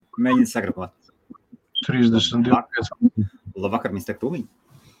Mēģini sagrapot. 32. Labvakar, Mr. Krūmiņu.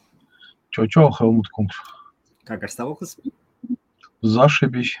 Čau, Helmut kungs. Kā garstāvoklis?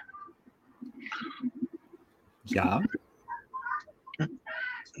 Zašibis. Jā.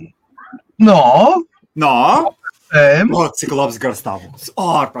 No. O, cik labs garstāvoklis.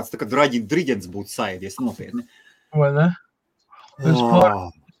 Ārprāts, tā kā driģents būtu saēdies nopietni. Vai ne? Es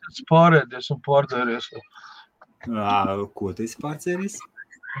pārēdies un pārdzēries. Ko tu esi pārdzēries?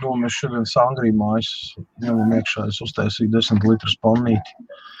 Mēs šodien Sangrī mājas ņemam iekšā, es uztaisīju 10 litrus palnīti.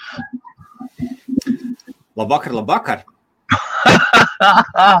 Labvakar.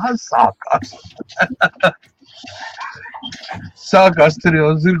 Sākās tur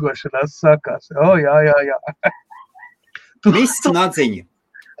jau zirgošanās sākās. Jā. Viss nadziņi.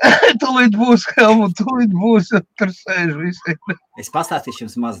 Tūlīt būs, Helmut, tur sēž visi. Es pastāstīšu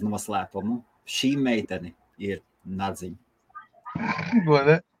jums mazu noslēpumu. Šī meitene ir nadziņa. Vai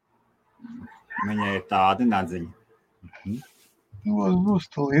ne? Viņai ir tādi nadziņi. Būs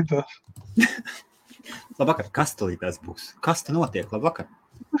tūlītās. Labvakar, kas tūlītās būs? Kas te notiek? Labvakar.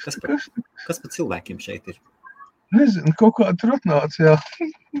 Kas pa cilvēkiem šeit ir? Nezinu, kaut kā tur atnāca, jā.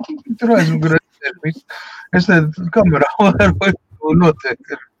 Tur aizmugurēs. Es te kamerā vēroju, ko notiek.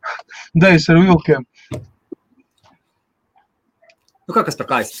 Dejas ar vilkiem. Nu kā, Kaspar,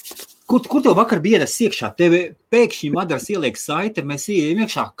 kājas? Kur tev vakar bija iedas iekšā? Tevi pēkšņi Madars ieliek saite, mēs ieejam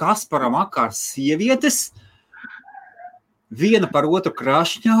iekšā Kasparam Vakars sievietes, viena par otru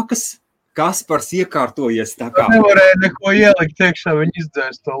krašņākas, Kaspars iekārtojies tā kā. Nevarēja neko ielikt iekšā, viņi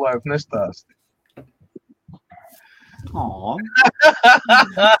izdzēs to laipu nestāsti.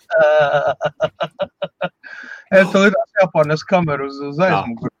 Tu lidās jāpārnes kameru uz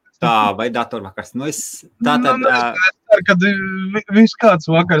aizmuguri. Tā, vai datorvakars? Nu, es tātad... Kad viss kāds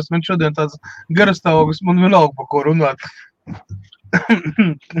vakars, man šodien tāds garastāvoklis, man vienalga pa ko runāt.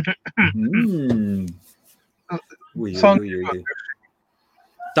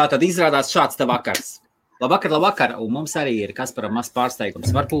 Tātad izrādās šāds te vakars. Labvakar, un mums arī ir Kasparam maz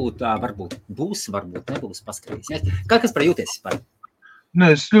pārsteigums. Varbūt būs, varbūt nebūs paskatījis. Kā Kaspar jūties par?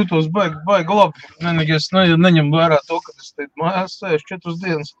 Nē, es jūtos baigi labi. Es neņemu vērā to, ka es te mājās sēžu 4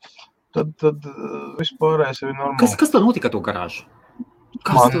 dienas. Tad vispārējais ir normāli. Kas tev notika ar to garāžu?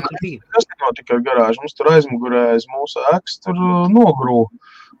 Kas te notika ar garāžu? Mums tur aizmugurē aiz mūsu ēkas tur nogrūva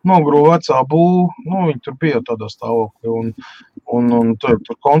vecā būva. Viņi tur bija tādā stāvoklī. Un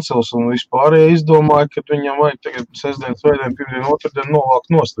tur konsils un vispārējie izdomāja, ka viņam vajag tagad sestdien, svētdien, pirmdien, otrdien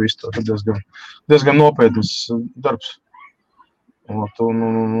novākt nost visu. Tas diezgan nopietnas darbs.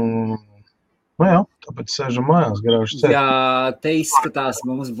 Nu jā, tāpēc sēžam mājās garāžas ceļā. Jā, te izskatās,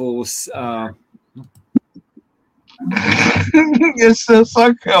 mums būs... Es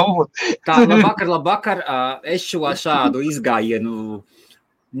saku, Helmut. Tā, labvakar, es šo šādu izgājienu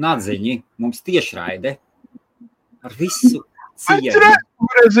nadziņi mums tiešraide ar visu cieņu.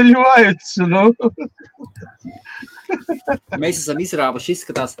 Mēs esam izrāvuši,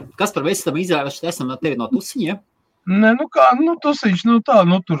 izskatās... Kaspar, mēs esam izrāvuši, esam no tevi no tusiņa? Nē, tusiņš,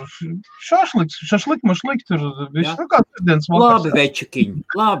 tur šašlik, mašlik, tur viss, kā sestdienas vakars. Labi, večukiņi,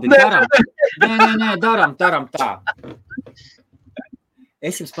 labi, daram. Nē, daram tā.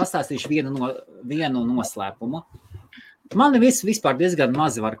 Es jums pastāstīšu vienu noslēpumu. Man vispār diezgan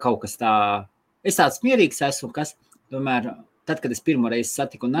mazi var kaut kas tā, es tāds mierīgs esmu, kas, tomēr, tad, kad es pirmo reizi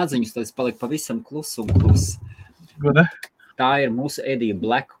satiku nadziņus, tad es paliku pavisam klus. Tā ir mūsu Edija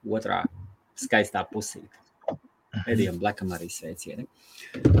Black otrā skaistā pusīte. Edijam Blackam arī sveicieni.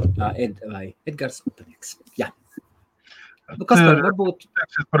 Edgars Upenieks. Jā. Nu, kas par varbūt?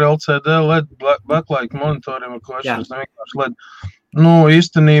 Par LCD LED backlight monitoriem, ar ko es vienkārši LED.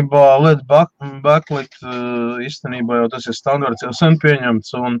 Īstenībā LED backlight, īstenībā jau tas ir standarts, jau sen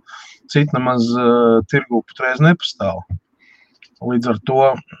pieņemts, un citi nemaz tirgū patreiz nepastāv. Līdz ar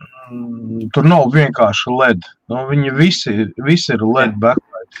to tur nav vienkārši LED. Viņi visi ir LED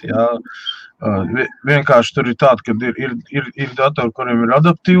backlight, jā. Vienkārši tur ir tāda, ka ir datori, kuriem ir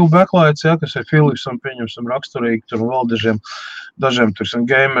adaptīvu backlights, jā, kas ir Philips un pieņemsim raksturīgi, tur vēl dažiem tur ir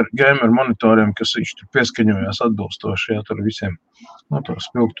gamer monitoriem, kas viņš tur pieskaņojās atbilstoši, jā, tur visiem to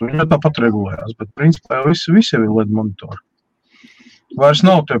spilgtu. Viņi tāpat regulējās, bet principā jau visi ir LED monitori. Vairs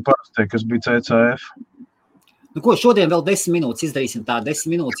nav tie parastie, kas bija CCF. Nu ko, šodien vēl 10 minūtes izdarīsim tā, 10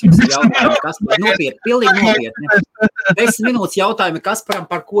 minūtes jums ir jautājumi, Kaspar, nopietni, pilnīgi nopietni. 10 minūtes jautājumi Kasparam,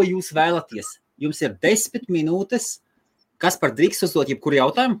 par ko jūs vēlaties. Jums ir 10 minūtes, Kaspar, drīkst uzdot jebkuru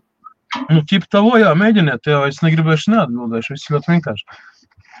jautājumu? Ķipa tavo, jā, mēģiniet, jau es negribēšu neatbildēšu, viss ļoti vienkārši.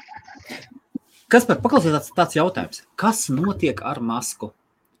 Kaspar, paklausies tāds jautājums. Kas notiek ar masku?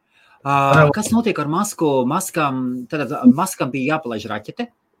 Kas notiek ar masku? Maskam bija jāpalaiž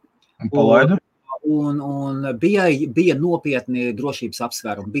raķete. Un palaida? Un bija nopietni drošības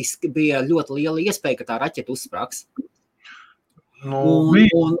apsvērumi. Bija ļoti liela iespēja, ka tā raķeta uzsprāgs.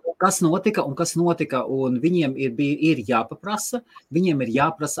 Un kas notika, un viņiem ir jāpaprasa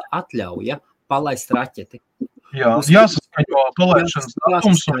atļauja palaist raķeti. Jā, jāsaskaņo palaišanas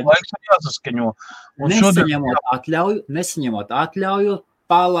datums un laiks jāsaskaņo. Nesaņemot atļauju,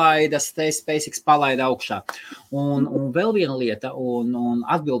 SpaceX palaida augšā. Un vēl viena lieta, un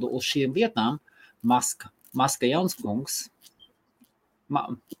atbildu uz šīm lietām, Maska jauns kungs,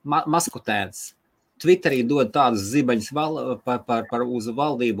 Masku tēns. Twitterī dod tādus zibaņus par uz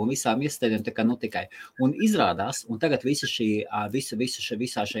valdību un visām iestādēm, tā kā tikai. Un izrādās, un tagad visā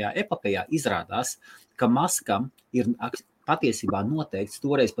šajā epopejā izrādās, ka Maskam ir patiesībā noteikts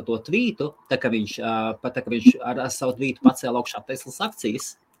toreiz par to tvītu, tā ka viņš ar savu tvītu pacēla augšā Teslas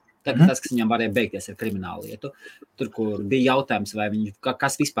akcijas, tā ka tas, kas viņam varēja beigties ar kriminālu lietu, tur, kur bija jautājums,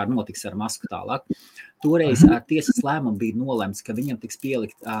 kas vispār notiks ar Masku tālāk. Toreiz tiesas lēmumu bija nolemts, ka viņam tiks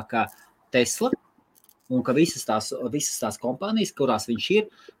pielikt kā Tesla, un ka visas tās kompānijas, kurās viņš ir,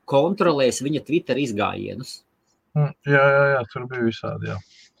 kontrolēs viņa Twitter izgājienus. Jā, tur bija visādi, jā.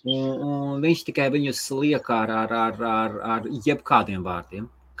 Un viņš tikai viņus liek ar jebkādiem vārdiem.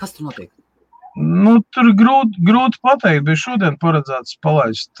 Kas tur notiek? Tur grūti pateikt. Bija šodien paredzēts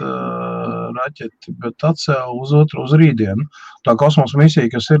palaist raķeti, bet atcēla uz rītdienu. Tā kosmosa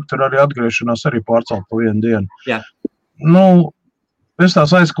misija, kas ir, tur arī atgriešanās arī pārcelt pa vienu dienu. Jā. Es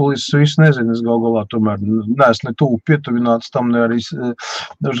tās aizkulises visu nezinu, es galā tomēr neesmu ne tuvu pietuvināts tam, ne arī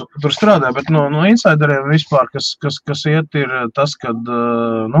tur strādāju, bet no insideriem vispār, kas iet, ir tas, kad,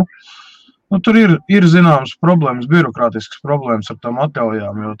 tur ir zināmas problēmas, birokrātiskas problēmas ar tām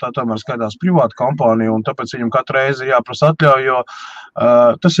atļaujām, jo tā tomēr skaitās privāta kompānija, un tāpēc viņam katru reizi jāprasa atļauj, jo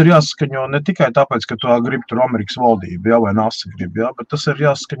tas ir jāsaskaņo ne tikai tāpēc, ka tu gribi tur Amerikas valdību, vai NASA gribi, bet tas ir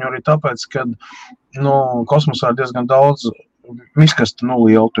jāsaskaņo arī tāpēc, ka, kosmosā ir diezgan daudz miskasta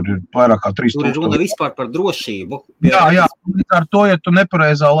liela, tur ir vairāk kā 3000. Tur ir runa vispār par drošību. Jā, ar to, ja tu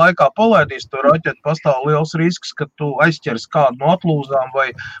nepareizā laikā palaidīsi to raķeti, pastāv liels risks, ka tu aizķers kādu no atlūzām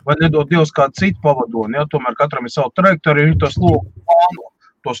vai nedod Dievs kādu citu pavadoni. Ja? Tomēr katram ir savu trajektoriju, viņi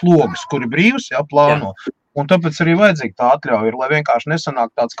tos logus, kuri brīvs, plāno. Jā. Un tāpēc arī vajadzīga tā atļauja, lai vienkārši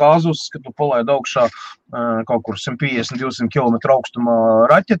nesanāk tāds kāzus, ka tu palaidi augšā kaut kur 150-200 km augstumā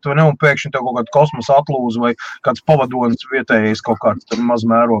raķetu, vai ne, un pēkšņi tev kaut kāda kosmosa atlūza vai kāds pavadonis vietējais kaut kāds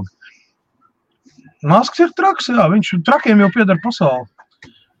mazmēroga. Masks ir traks, jā, viņš trakiem jau piedara pasauli.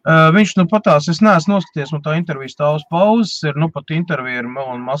 Viņš patās, es neesmu noskaties no tā intervijas tāvas pauzes, ir pat intervija ar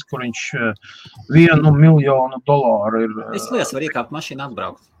Melonu Masku, kur viņš $1 miljonu ir. Es liekas, var iekāpt mašīnu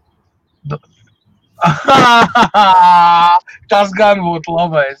atbraukt. Tas gan būtu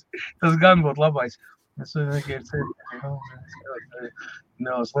labais. Es vienkārši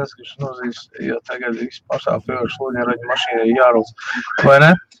neuzlies, ka šis nozīs, jo tagad viss pašā priekšlūņaraģa mašīnai jārūs. Vai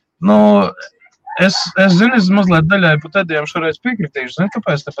ne? Es zinu, es mazliet daļai pat Edijam šoreiz piekritīšu. Zinu,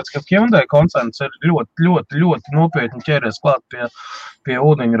 kāpēc? Tāpēc, ka Hyundai koncerns ir ļoti nopietni ķēries klāt pie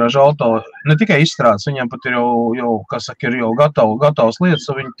ūdeņraža auto. Ne tikai izstrādes, viņiem pat ir jau gatavas lietas,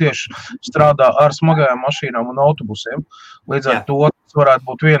 viņi tieši strādā ar smagajām mašīnām un autobusiem. Līdz ar to tas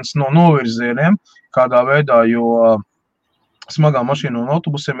varētu būt viens no novirzieniem, kādā veidā, jo smagām mašīnām un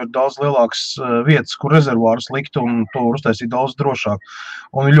autobusiem ir daudz lielākas vietas, kur rezervārus likt un to uztaisīt daudz drošāk.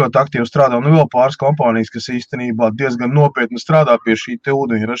 Un ļoti aktīvi strādā. Un vēl pāris kompānijas, kas īstenībā diezgan nopietni strādā pie šī te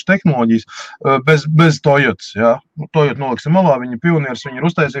ūdeņraža tehnoloģijas, bez Toyotas. Ja? Toyota noliksim malā, viņi pionieris, viņi ir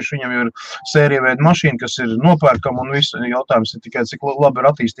uztaisījuši, viņam ir sērija veida mašīna, kas ir nopērkama un visu jautājums ir tikai, cik labi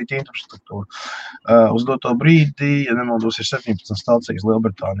ir attīstīta infrastruktūra. Uz doto brīdi, ja nemaldos, ir 17 stācijas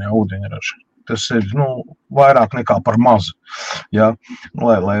Lielbritānijā ūdeņraža. Tas ir, vairāk nekā par mazu, ja?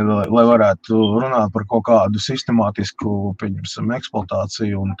 lai varētu runāt par kaut kādu sistemātisku, pieņemsim,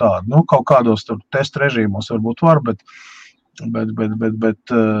 eksploatāciju un tādu. Kaut kādos tur testa režīmos varbūt var, bet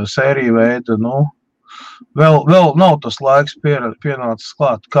sērija veida, vēl nav tas laiks pienācis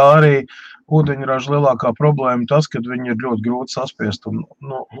klāt, kā arī ūdeņraža lielākā problēma tas, kad viņi ir ļoti grūti saspiest un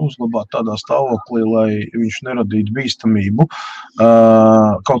uzglabāt tādā stāvoklī, lai viņš neradītu bīstamību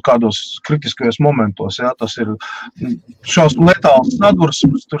kaut kādos kritiskajos momentos. Ja? Tas ir šaus letāls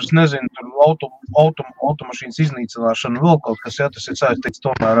sadursmes, tur, nezinu, automašīnas iznīcināšana, vēl kaut kas, ja? Tas ir saistīts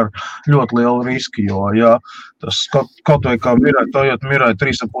tomēr ar ļoti lielu risku, jo, ja tas kaut vai kā Toyota Mirai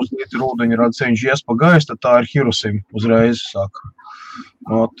 3,5 litru ūdeņrada ceļš ies pa gaisu, tad tā ir Hirošima uzreiz, saka.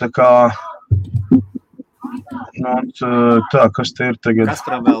 Tā kā tā, kas te ir tagad?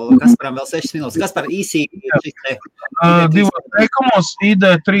 Kasparam vēl 6 minūtes. Kaspar, īsi. Divos teikumos,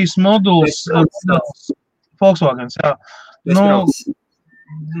 ID3 moduls, Volkswagens, jā.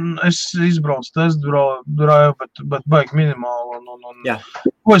 es izbraucu testdrive, bet baigi minimāli.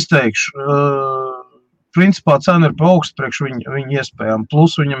 Ko es teikšu? Principā cena ir pa augstu priekš viņa iespējām.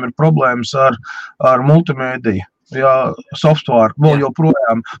 Plus viņam ir problēmas ar multimēdiju. Software, vēl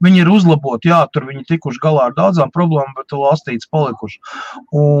joprojām. Viņi ir uzlaboti, tur viņi tikuši galā ar daudzām problēmām, bet lastīts palikuši.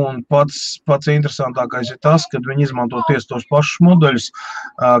 Un pats interesantākais ir tas, kad viņi izmanto tieši tos pašus modeļus,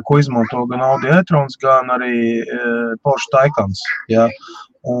 ko izmanto gan Audi e-trons, gan arī Porsche Taycans.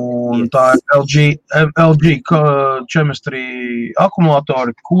 Un tā ir LG chemistry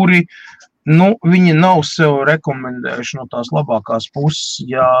akumulatori, kuri viņi nav sev rekomendējuši no tās labākās puses,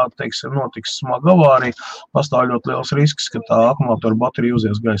 teiksim, notiks smaga avārija, pastāv ļoti liels risks, ka tā akumulatora baterija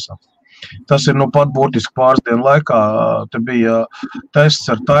uzies gaisā. Tas ir pat burtiski pāris dienu laikā. Te bija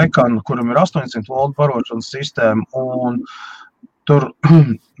tests ar Taycanu, kuram ir 800 voltu barošanas sistēma, un tur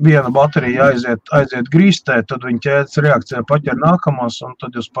viena baterija aiziet grīstē, tad viņa ķēdes reakcijā paķer nākamās, un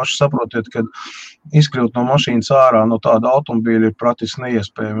tad jūs paši saprotiet, ka izkļūt no mašīnas ārā no tāda automobīļa ir praktiski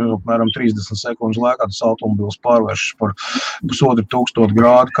neiespējami. Apmēram 30 sekundžu laikā tas automobīls pārvēršas par 1500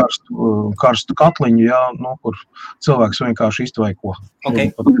 grādu karstu katliņu, kur cilvēks vienkārši iztvaiko.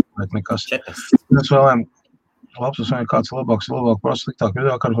 Okay. Nekas. Mēs vēlējām labs, vai kāds labāk prasa sliktāk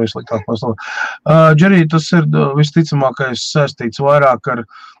videokārt vai sliktāk prasa labāk. Džerī, tas ir visticamākais saistīts vairāk ar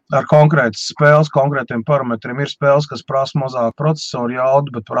konkrētas spēles, konkrētiem parametriem. Ir spēles, kas prasa mazāk procesoru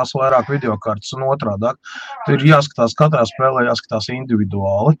jaudu, bet prasa vairāk videokārtas un otrādāk. Tur ir jāskatās katrā spēlē, jāskatās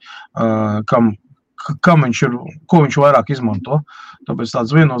individuāli, ko viņš vairāk izmanto. Tāpēc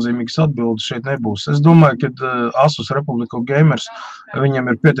tāds viennozīmīgs atbildes šeit nebūs. Es domāju, ka Asus Republic of Gamers, viņam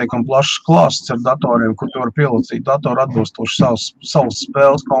ir pietiekami plašs klāsts ar datoriem, kur tu var pielacīt datoru atbilstoši savas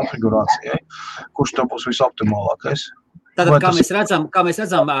spēles konfigurācijai, kurš to būs visoptimālākais. Tātad, kā mēs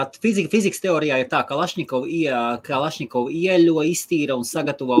redzam, fizikas teorijā ir tā, ka Kalašņikov ieļo, iztīra un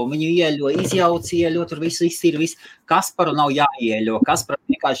sagatavo, un viņu ieļo, ieļo, tur visu iztīra, visu. Kasparu nav jāieļo, Kasparam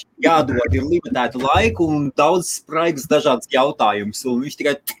vienkārši jādod ir limitētu laiku un daudz spraigas dažādas jautājumus, un viņš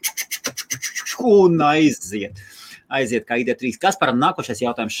tikai un aiziet kā ID3. Kasparam nākošais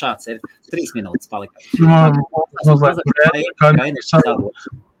jautājums šāds ir 3 minūtes palika.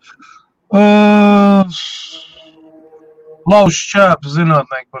 Lauž šķēps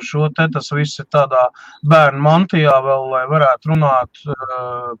zinātnieki par šo tas viss ir tādā bērnu mantijā vēl, lai varētu runāt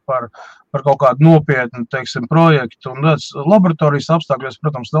par kaut kādu nopietnu, teiksim, projektu. Un laboratorijas apstākļos,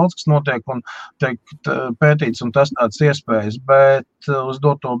 protams, daudz kas notiek un tiek pētīts un testēts iespējas, bet uz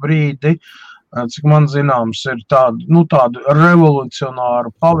doto brīdi, cik man zināms, ir tādu revolucionāru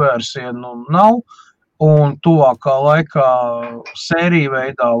pavērsienu nav. Un tuvākā laikā sēriju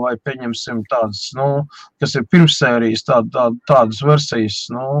veidā vai pieņemsim tādas, kas ir pirmssērijas, tādas versijas,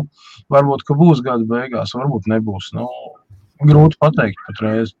 varbūt, ka būs gada beigās, varbūt nebūs. Grūti pateikt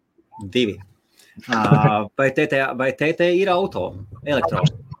patreiz. 2. Vai TT ir auto, elektro?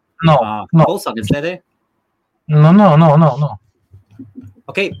 Nav. Volkswagen TT? Nav.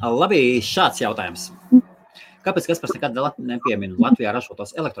 Ok, labi, šāds jautājums. Kāpēc Kaspars nekad nepiemina Latvijā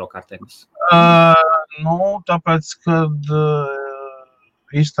ražotos elektrokartēmus? Tāpēc, kad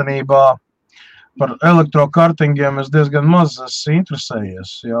īstenībā par elektrokartingiem es diezgan maz esmu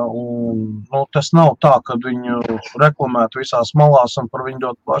interesējies. Un, tas nav tā, ka viņu reklamētu visās malās un par viņu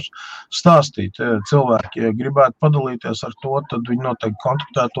ļoti plaši stāstīt. Cilvēki, ja gribētu padalīties ar to, tad viņi noteikti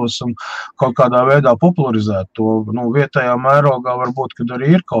kontaktētos un kaut kādā veidā popularizētu to. Vietējā mērogā varbūt, kad arī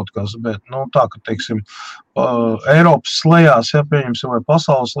ir kaut kas, bet tā, ka, teiksim, Eiropas slejās, pieņemsim, vai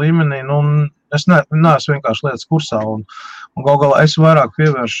pasaules līmenī, es neesmu vienkārši lietas kursā, un gal galā es vairāk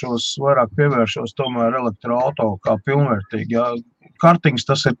pievēršos tomēr elektroauto kā pilnvērtīgi. Kartings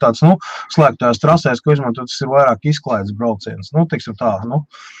tas ir tāds, slēgtajās trasēs, ko izmantot, tas ir vairāk izklaides brauciens. Teiksim tā,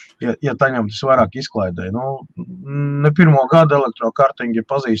 ja taņem tas vairāk izklaidē. Ne pirmo gadu elektrokartingi ir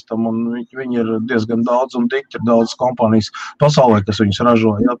pazīstami, un viņi ir diezgan daudz un dikti ir daudz kompānijas pasaulē, kas viņus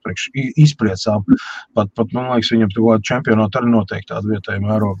ražo priekš izpriecām. Pat, man liekas, viņam tu kādu čempionātu arī noteikti tādu vietēju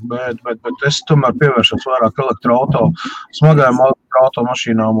mērogu. Bet es tomēr pievēršos vairāk elektroauto, smagajām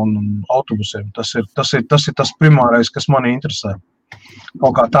automašīnām un autobusiem. Tas ir tas primārais, kas mani interesē.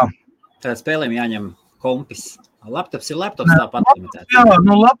 Kaut kā tā. Tātad spēlēm jāņem kompis. Laptops ir laptops tāpat limitēts. Jā,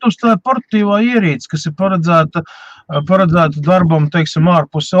 laptops tā ir portatīvā ierīce, kas ir paredzēta darbam, teiksim,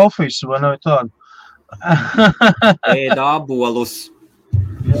 ārpus office, vai ne tāda? Ēdābolus.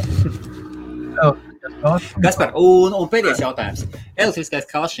 Kaspar, un pēdējais jautājums. Elektriskais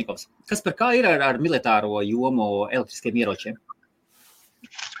Kalašņikovs. Kaspar, kā ir ar militāro jomu elektriskiem ieročiem?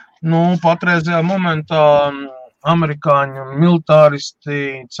 Patreizajā momentā amerikāņu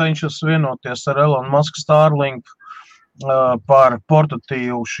militāristi cenšas vienoties ar Elon Musk Starlink par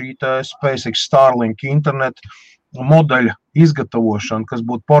portatīvu šī SpaceX Starlink internetu modeļa izgatavošanu, kas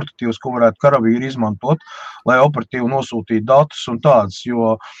būtu portatīvs, ko varētu karavīri izmantot, lai operatīvi nosūtītu datus un tādas,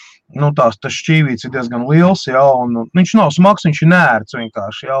 jo tas šķīvīts ir diezgan liels, un viņš nav smags, viņš ir nērts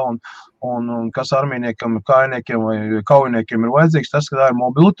vienkārši, un kas armijniekiem, kājniekiem vai kaujiniekiem ir vajadzīgs, tas, ka tā ir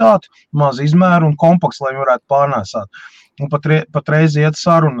mobilitāte, maz izmēru un kompakts, lai viņi varētu pārnēsāt. Un patreiz iet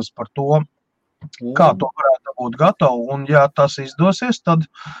sarunas par to, kā to varētu būt gatavu, un ja tas izdosies, tad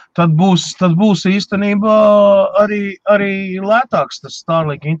būs īstenībā arī lētāks tas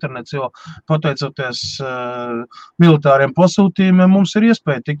Starlink internets, jo pateicoties militāriem pasūtījumiem, mums ir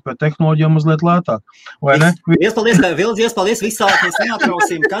iespēja tikt pie tehnoloģijām mazliet lētāk, vai ne? Paldies, visāk, mēs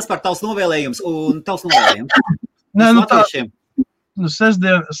neatrausim, Kaspar, tavs novēlējums un tavs novēlējums. Nē,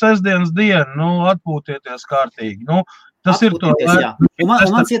 sestdienas diena, atpūtieties kārtīgi, tas ir to. Jā. Un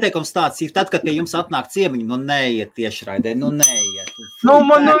mans ieteikums tāds ir, tad, kad pie jums atnāk ciemiņi, neiet tiešraidē, neiet.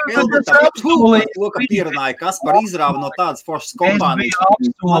 Man to, ka pierunāja Kaspar izrāva no tādas foršas kompānijas.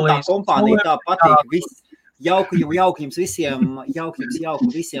 Man tā kompānija tā patīk, viss jauki jums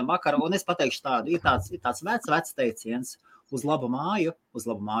visiem vakaru. Un es pateikšu tādu, ir tāds vecs teiciens uz labu māju,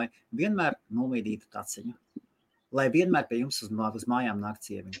 vienmēr nomīdītu taciņu. Lai vienmēr pie jums uz mājām nāk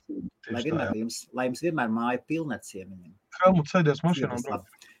ciemiņi. Lai jums vienmēr māja pilna ciemiņiem. Helmut, sēdies mašīnā.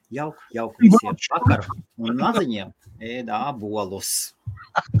 Jauku visiem vakaru. Un maziņiem ēdā bolus.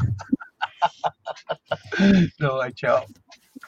 Čau.